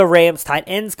 Both of the Rams tight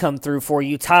ends come through for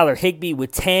you. Tyler Higbee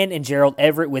with 10 and Gerald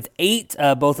Everett with 8.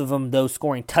 Both of them, though,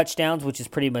 scoring touchdowns, which is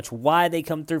pretty much why they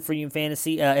come through for you in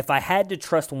fantasy. If I had to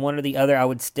trust one or the other, I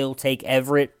would still take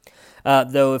Everett.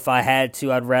 Though if I had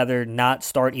to, I'd rather not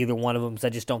start either one of them because I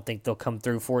just don't think they'll come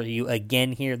through for you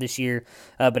again here this year.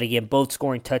 But again, both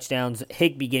scoring touchdowns.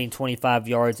 Higbee getting 25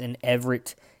 yards and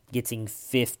Everett getting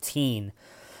 15.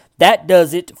 That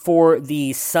does it for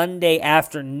the Sunday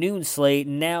afternoon slate.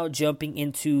 Now jumping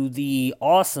into the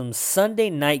awesome Sunday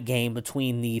night game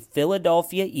between the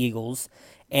Philadelphia Eagles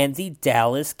and the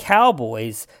Dallas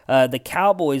Cowboys. The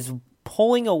Cowboys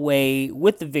pulling away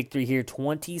with the victory here,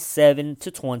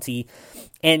 27-20.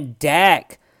 And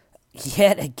Dak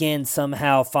yet again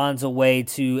somehow finds a way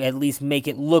to at least make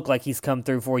it look like he's come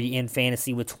through for you in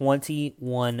fantasy with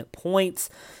 21 points,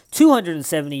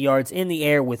 270 yards in the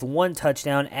air with 1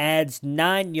 touchdown, adds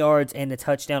 9 yards and a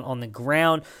touchdown on the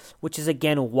ground, which is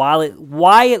again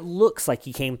why it looks like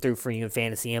he came through for you in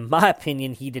fantasy. In my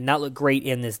opinion, he did not look great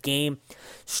in this game,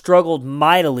 struggled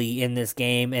mightily in this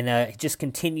game, and just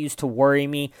continues to worry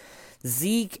me.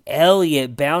 Zeke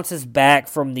Elliott bounces back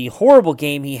from the horrible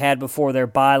game he had before their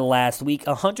bye last week,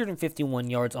 151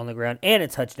 yards on the ground and a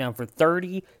touchdown for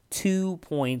 32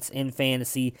 points in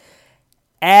fantasy.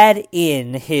 Add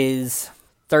in his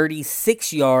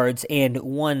 36 yards and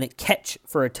 1 catch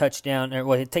for a touchdown.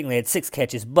 Well, he technically had 6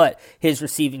 catches, but his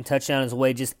receiving touchdown as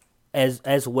well, just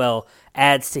as well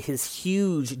adds to his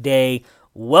huge day.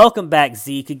 Welcome back,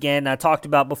 Zeke. Again, I talked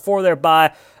about before their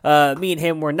bye, me and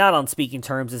him were not on speaking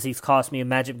terms as he's cost me a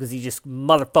matchup because he just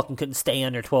motherfucking couldn't stay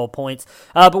under 12 points.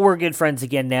 But we're good friends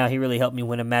again now. He really helped me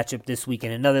win a matchup this week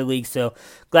in another league, so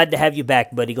glad to have you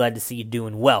back, buddy. Glad to see you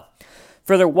doing well.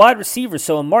 For their wide receivers,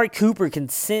 so Amari Cooper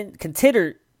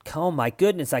oh my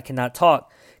goodness, I cannot talk.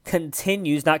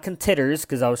 Continues, not considers,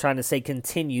 because I was trying to say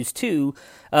continues to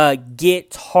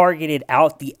get targeted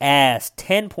out the ass.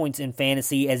 10 points in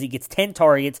fantasy as he gets 10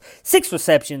 targets, 6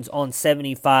 receptions on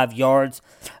 75 yards.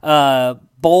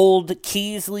 Bold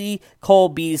Keasley, Cole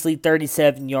Beasley,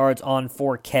 37 yards on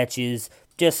 4 catches,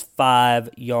 just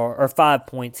 5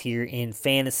 points here in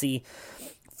fantasy.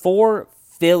 For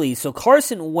Philly. So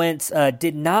Carson Wentz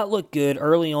did not look good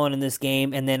early on in this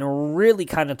game and then really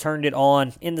kind of turned it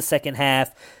on in the second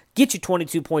half. Get you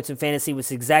 22 points in fantasy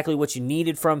was exactly what you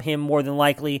needed from him more than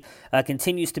likely.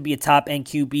 Continues to be a top-end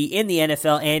QB in the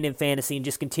NFL and in fantasy and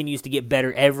just continues to get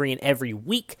better every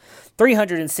week.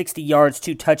 360 yards,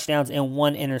 2 touchdowns, and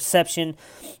 1 interception.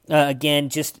 Again,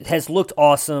 just has looked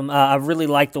awesome. I really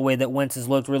like the way that Wentz has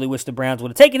looked. Really wish the Browns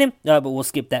would have taken him, but we'll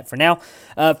skip that for now.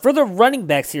 For the running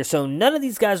backs here, so none of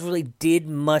these guys really did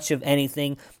much of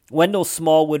anything. Wendell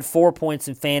Smallwood, 4 points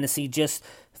in fantasy, just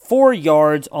 4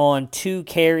 yards on 2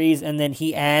 carries, and then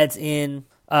he adds in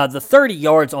the 30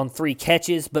 yards on 3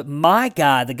 catches. But my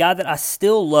guy, the guy that I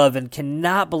still love and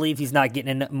cannot believe he's not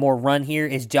getting more run here,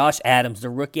 is Josh Adams, the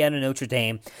rookie out of Notre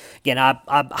Dame. Again, I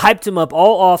hyped him up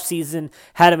all offseason,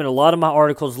 had him in a lot of my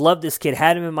articles, loved this kid,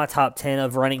 had him in my top 10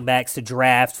 of running backs to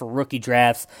draft for rookie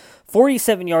drafts.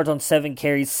 47 yards on 7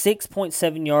 carries,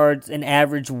 6.7 yards an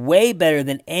average, way better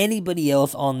than anybody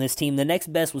else on this team. The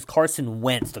next best was Carson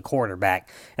Wentz, the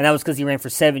quarterback, and that was because he ran for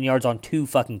 7 yards on 2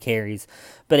 fucking carries.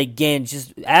 But again,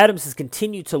 just Adams has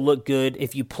continued to look good.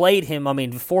 If you played him,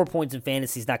 4 points in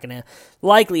fantasy is not going to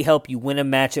likely help you win a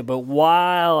matchup, but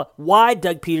why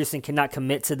Doug Peterson cannot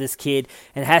commit to this kid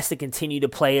and has to continue to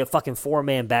play a fucking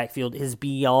 4-man backfield is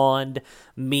beyond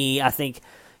me. I think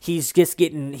he's just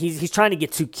he's trying to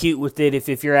get too cute with it,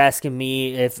 if you're asking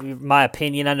me, if my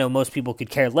opinion. I know most people could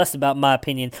care less about my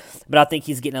opinion, but I think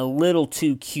he's getting a little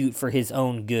too cute for his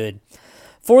own good.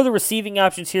 For the receiving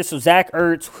options here, so Zach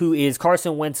Ertz, who is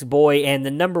Carson Wentz's boy and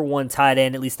the number 1 tight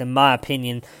end, at least in my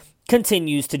opinion,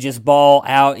 continues to just ball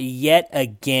out yet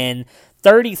again.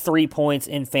 33 points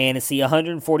in fantasy,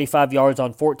 145 yards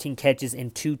on 14 catches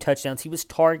and 2 touchdowns. He was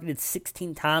targeted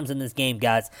 16 times in this game,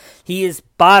 guys. He is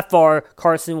by far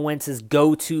Carson Wentz's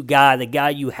go-to guy, the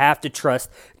guy you have to trust,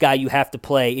 guy you have to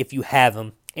play if you have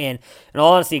him. And in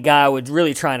all honesty, a guy I would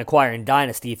really try and acquire in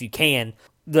Dynasty if you can,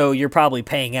 though you're probably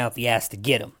paying out the ass to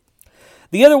get him.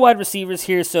 The other wide receivers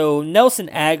here, so Nelson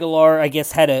Aguilar, I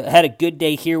guess, had a good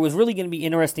day here. Was really going to be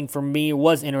interesting for me. It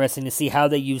was interesting to see how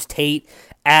they use Tate,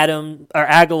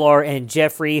 Aguilar, and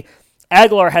Jeffrey.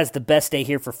 Aguilar has the best day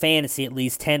here for fantasy, at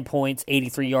least 10 points,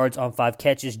 83 yards on 5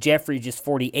 catches. Jeffrey just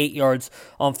 48 yards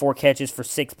on 4 catches for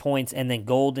 6 points. And then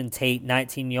Golden Tate,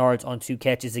 19 yards on 2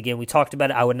 catches. Again, we talked about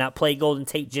it. I would not play Golden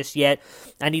Tate just yet.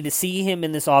 I need to see him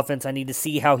in this offense. I need to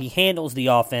see how he handles the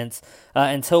offense.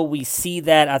 Until we see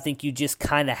that, I think you just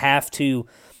kind of have to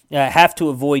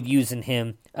avoid using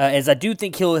him. As I do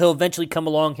think he'll eventually come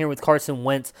along here with Carson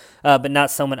Wentz, but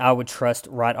not someone I would trust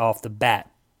right off the bat.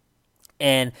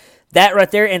 And that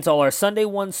right there ends all our Sunday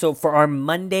ones. So for our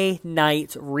Monday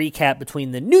night recap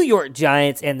between the New York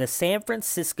Giants and the San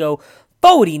Francisco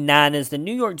 49ers, the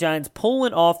New York Giants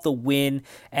pulling off the win,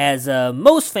 as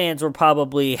most fans were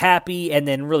probably happy and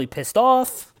then really pissed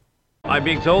off. I'm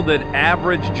being told that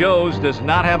Average Joe's does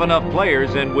not have enough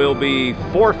players and will be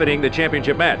forfeiting the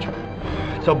championship match.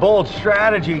 It's a bold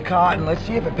strategy, Cotton. Let's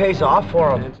see if it pays off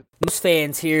for them. Most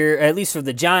fans here, at least for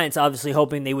the Giants, obviously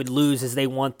hoping they would lose as they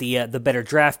want the better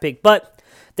draft pick, but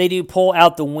they do pull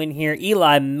out the win here.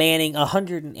 Eli Manning,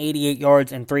 188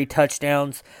 yards and 3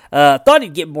 touchdowns. Thought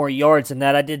he'd get more yards than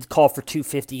that. I did call for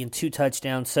 250 and 2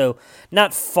 touchdowns, so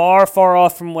not far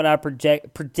off from what I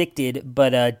predicted,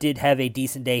 but did have a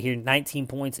decent day here. 19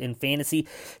 points in fantasy.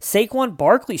 Saquon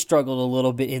Barkley struggled a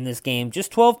little bit in this game.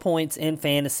 Just 12 points in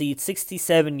fantasy,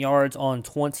 67 yards on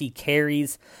 20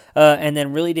 carries, and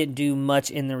then really didn't do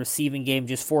much in the receiving game.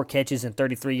 Just 4 catches and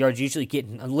 33 yards, usually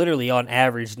getting literally on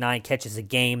average 9 catches a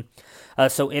game.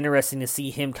 So interesting to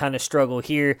see him kind of struggle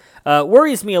here.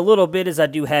 Worries me a little bit as I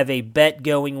do have a bet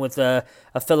going with a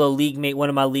fellow league mate, one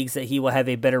of my leagues, that he will have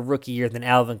a better rookie year than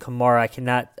Alvin Kamara.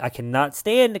 I cannot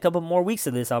stand a couple more weeks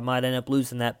of this. I might end up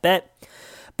losing that bet.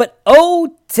 But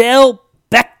Odell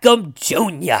Beckham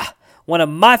Jr., one of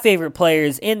my favorite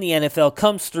players in the NFL,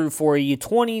 comes through for you.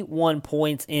 21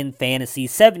 points in fantasy,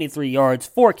 73 yards,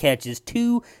 4 catches,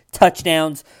 2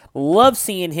 touchdowns. Love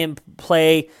seeing him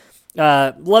play.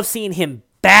 Love seeing him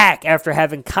back after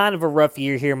having kind of a rough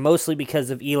year here, mostly because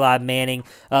of Eli Manning.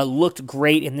 Looked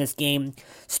great in this game.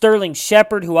 Sterling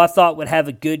Shepard, who I thought would have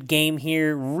a good game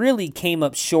here, really came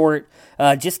up short.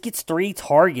 Just gets 3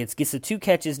 targets, gets the 2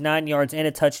 catches, 9 yards, and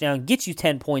a touchdown. Gets you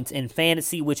 10 points in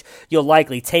fantasy, which you'll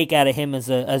likely take out of him as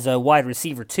a wide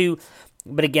receiver too.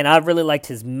 But again, I really liked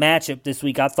his matchup this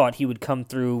week. I thought he would come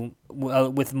through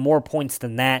with more points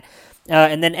than that.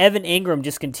 And then Evan Ingram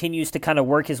just continues to kind of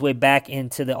work his way back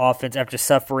into the offense after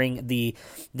suffering the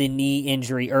knee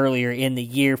injury earlier in the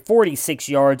year. 46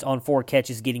 yards on 4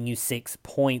 catches, getting you 6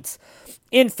 points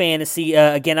in fantasy.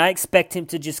 Again, I expect him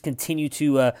to just continue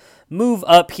to move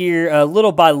up here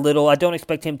little by little. I don't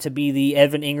expect him to be the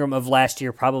Evan Ingram of last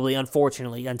year, probably,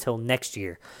 unfortunately, until next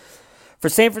year. For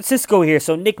San Francisco here,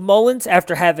 so Nick Mullins,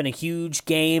 after having a huge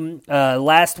game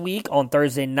last week on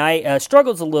Thursday night,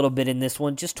 struggles a little bit in this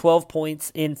one. Just 12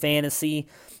 points in fantasy.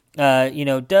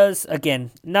 Does,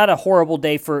 again, not a horrible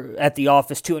day at the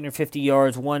office. 250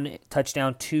 yards, 1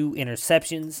 touchdown, 2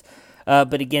 interceptions.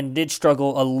 but again, did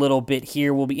struggle a little bit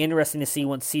here. Will be interesting to see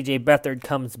once C.J. Beathard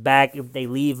comes back, if they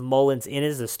leave Mullins in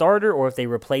as a starter or if they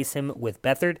replace him with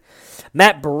Beathard.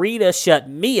 Matt Breida shut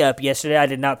me up yesterday. I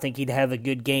did not think he'd have a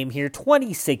good game here.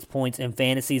 26 points in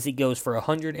fantasies. He goes for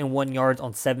 101 yards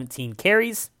on 17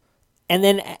 carries. And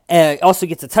then also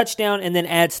gets a touchdown and then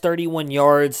adds 31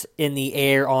 yards in the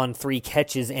air on 3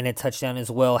 catches and a touchdown as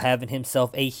well, having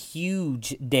himself a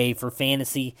huge day for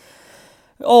fantasy.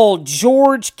 Old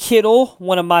George Kittle,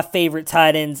 one of my favorite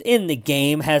tight ends in the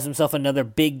game, has himself another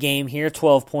big game here.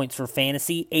 12 points for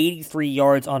fantasy, 83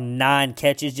 yards on 9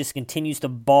 catches, just continues to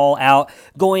ball out.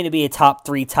 Going to be a top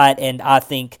 3 tight end, I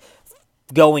think,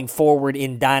 going forward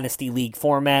in Dynasty League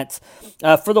formats.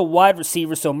 For the wide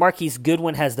receiver, so Marquise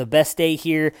Goodwin has the best day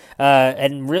here,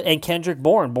 and Kendrick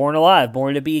Bourne, born alive,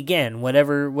 born to be again,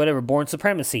 whatever, born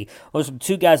supremacy. Those are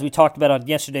 2 guys we talked about on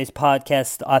yesterday's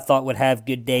podcast I thought would have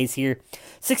good days here.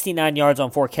 69 yards on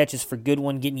 4 catches for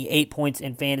Goodwin, getting you 8 points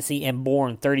in fantasy, and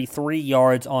Bourne, 33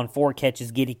 yards on 4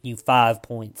 catches, getting you 5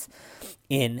 points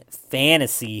in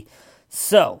fantasy.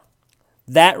 So,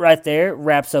 that right there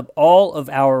wraps up all of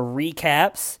our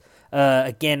recaps.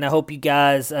 Again, I hope you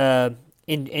guys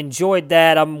enjoyed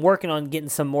that. I'm working on getting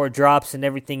some more drops and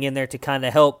everything in there to kind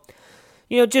of help,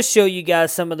 just show you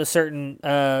guys some of the certain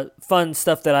fun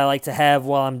stuff that I like to have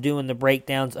while I'm doing the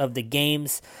breakdowns of the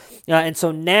games. And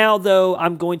so now, though,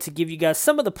 I'm going to give you guys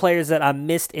some of the players that I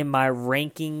missed in my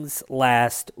rankings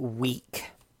last week.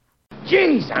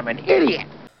 Jeez, I'm an idiot.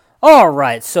 All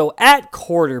right, so at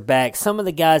quarterback, some of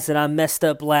the guys that I messed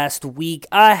up last week,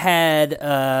 I had,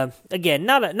 again,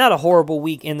 not a horrible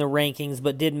week in the rankings,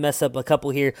 but did mess up a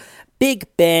couple here. Big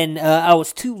Ben, I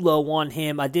was too low on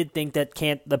him. I did think that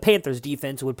the Panthers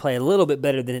defense would play a little bit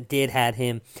better than it did, had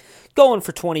him going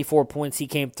for 24 points. He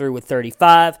came through with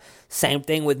 35. Same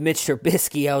thing with Mitch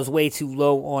Trubisky. I was way too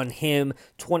low on him.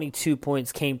 22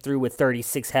 points, came through with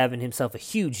 36, having himself a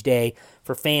huge day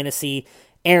for fantasy.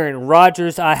 Aaron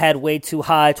Rodgers, I had way too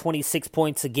high, 26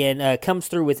 points again. Comes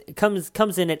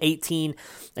in at 18.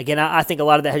 Again, I think a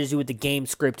lot of that has to do with the game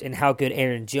script and how good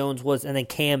Aaron Jones was. And then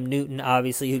Cam Newton,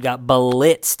 obviously, who got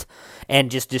blitzed and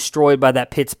just destroyed by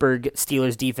that Pittsburgh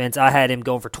Steelers defense. I had him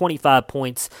going for 25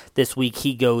 points this week.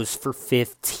 He goes for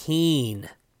 15.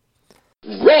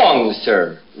 Wrong,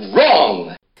 sir.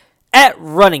 Wrong. At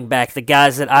running back, the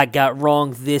guys that I got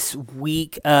wrong this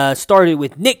week started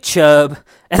with Nick Chubb,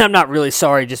 and I'm not really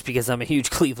sorry just because I'm a huge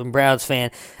Cleveland Browns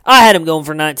fan. I had him going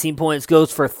for 19 points,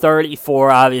 goes for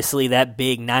 34. Obviously, that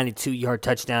big 92-yard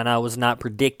touchdown I was not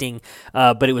predicting,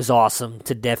 but it was awesome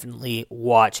to definitely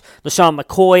watch. LaShawn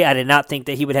McCoy, I did not think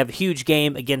that he would have a huge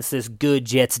game against this good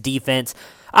Jets defense.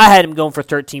 I had him going for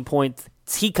 13 points.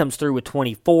 He comes through with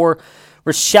 24.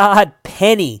 Rashad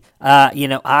Penny,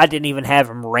 I didn't even have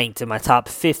him ranked in my top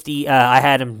 50. I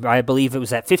had him, I believe it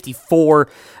was at 54,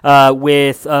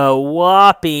 with a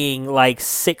whopping like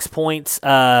 6 points.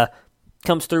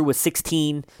 Comes through with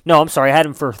 16. No, I'm sorry, I had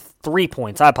him for 3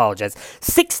 points. I apologize.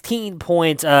 16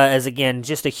 points, as again,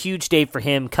 just a huge day for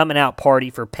him. Coming out party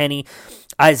for Penny.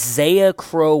 Isaiah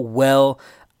Crowell,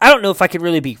 I don't know if I could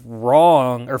really be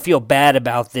wrong or feel bad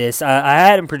about this. I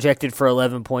had him projected for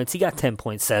 11 points. He got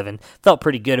 10.7. Felt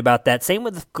pretty good about that. Same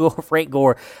with Frank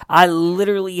Gore. I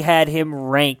literally had him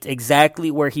ranked exactly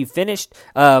where he finished.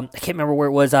 I can't remember where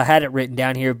it was. I had it written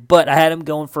down here, but I had him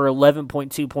going for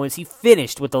 11.2 points. He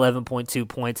finished with 11.2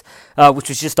 points, which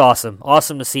was just awesome.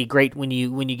 Awesome to see. Great when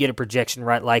you get a projection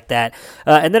right like that.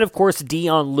 And then, of course,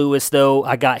 Dion Lewis, though.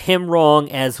 I got him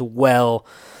wrong as well.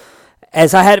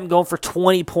 As I had him going for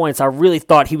 20 points, I really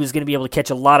thought he was going to be able to catch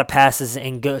a lot of passes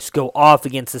and go off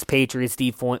against this Patriots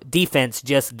defense.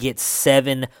 Just gets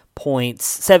 7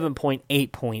 points,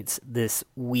 7.8 points this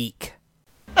week.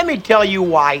 Let me tell you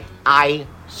why I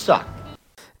suck.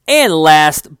 And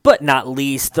last but not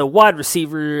least, the wide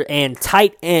receiver and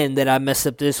tight end that I messed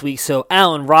up this week. So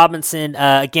Allen Robinson,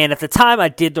 again, at the time I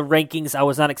did the rankings, I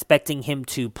was not expecting him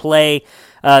to play.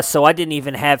 So I didn't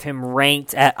even have him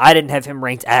ranked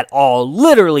at all,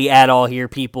 literally at all here,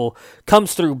 people.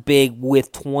 Comes through big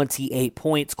with 28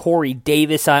 points. Corey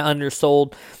Davis, I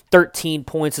undersold. 13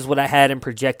 points is what I had him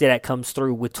projected at. Comes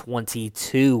through with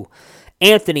 22.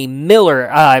 Anthony Miller,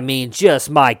 just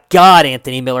my God,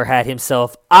 Anthony Miller had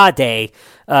himself Ade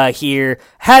here.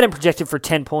 Had him projected for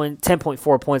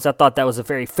 10.4 points. I thought that was a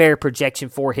very fair projection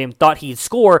for him. Thought he'd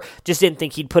score, just didn't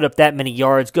think he'd put up that many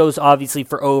yards. Goes obviously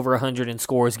for over 100 in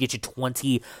scores. Get you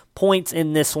 20 points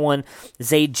in this one.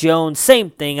 Zay Jones, same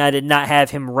thing. I did not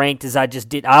have him ranked as I just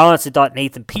did. I honestly thought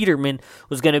Nathan Peterman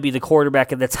was going to be the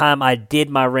quarterback at the time I did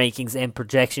my rankings and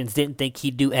projections. Didn't think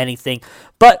he'd do anything.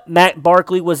 But Matt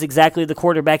Barkley was exactly the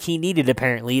quarterback he needed,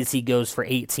 apparently, as he goes for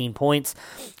 18 points.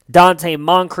 Donte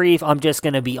Moncrief, I'm just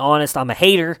going to be honest, I'm a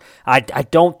hater. I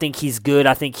don't think he's good.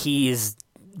 I think he is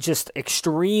just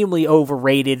extremely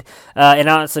overrated. And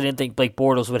I honestly didn't think Blake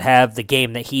Bortles would have the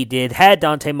game that he did. Had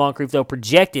Donte Moncrief, though,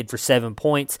 projected for 7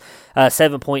 points.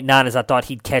 7.9 as I thought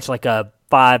he'd catch like a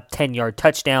 5-10 yard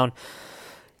touchdown.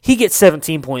 He gets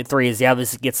 17.3 as he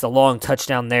obviously gets the long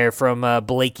touchdown there from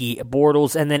Blakey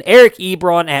Bortles. And then Eric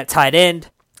Ebron at tight end.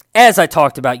 As I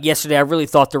talked about yesterday, I really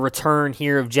thought the return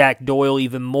here of Jack Doyle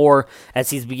even more as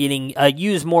he's beginning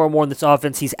used more and more in this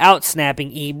offense. He's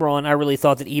out-snapping Ebron. I really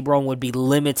thought that Ebron would be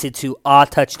limited to a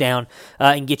touchdown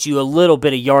and get you a little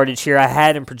bit of yardage here. I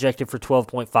had him projected for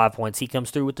 12.5 points. He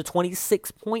comes through with the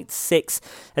 26.6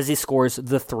 as he scores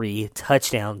the 3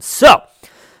 touchdowns. So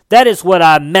that is what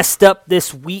I messed up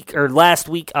this week or last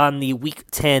week on the Week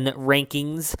 10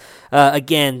 rankings.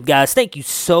 Again, guys, thank you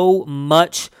so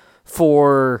much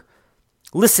for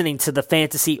listening to the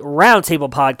Fantasy Roundtable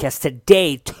podcast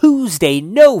today, Tuesday,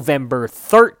 November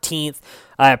 13th.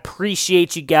 I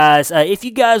appreciate you guys. If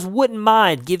you guys wouldn't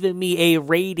mind giving me a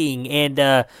rating and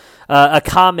a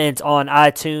comment on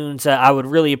iTunes, I would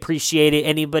really appreciate it.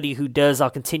 Anybody who does, I'll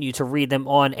continue to read them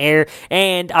on air.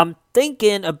 And I'm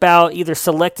thinking about either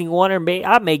selecting one or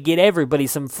I may get everybody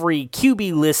some free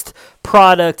QB List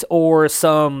product or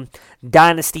some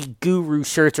Dynasty Guru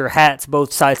shirts or hats,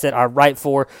 both sites that I write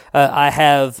for. I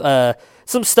have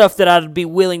some stuff that I'd be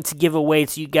willing to give away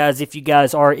to you guys if you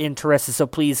guys are interested. So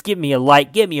please give me a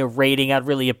like, give me a rating. I'd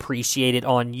really appreciate it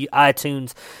on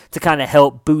iTunes to kind of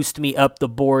help boost me up the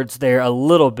boards there a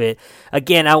little bit.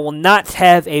 Again, I will not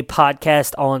have a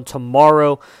podcast on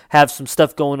tomorrow. Have some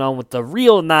stuff going on with the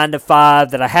real 9 to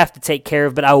 5 that I have to take care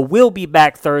of, but I will be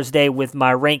back Thursday with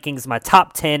my rankings, my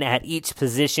top 10 at each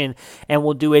position, and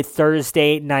we'll do a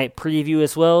Thursday night preview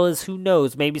as well as, who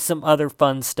knows, maybe some other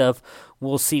fun stuff.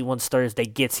 We'll see once Thursday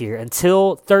gets here.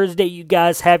 Until Thursday, you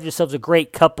guys have yourselves a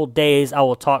great couple days. I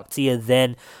will talk to you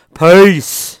then.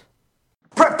 Peace.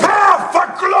 Prepare for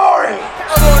glory!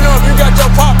 I don't know if you got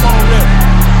your popcorn ready.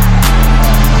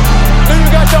 Do you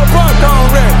got your popcorn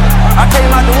ready? I came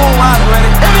out the womb, I was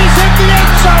ready. And he's hit the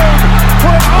end zone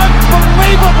for an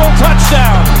unbelievable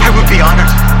touchdown. I would be honored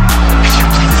if you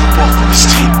played football for this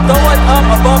team. Throw it up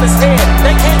above his head.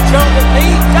 They can't jump with me.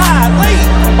 Golly.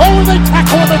 Oh, they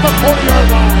tackle him at the 40-yard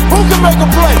line. Who can make a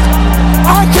play?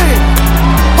 I can.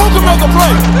 Who can make a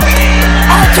play?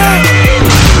 I can.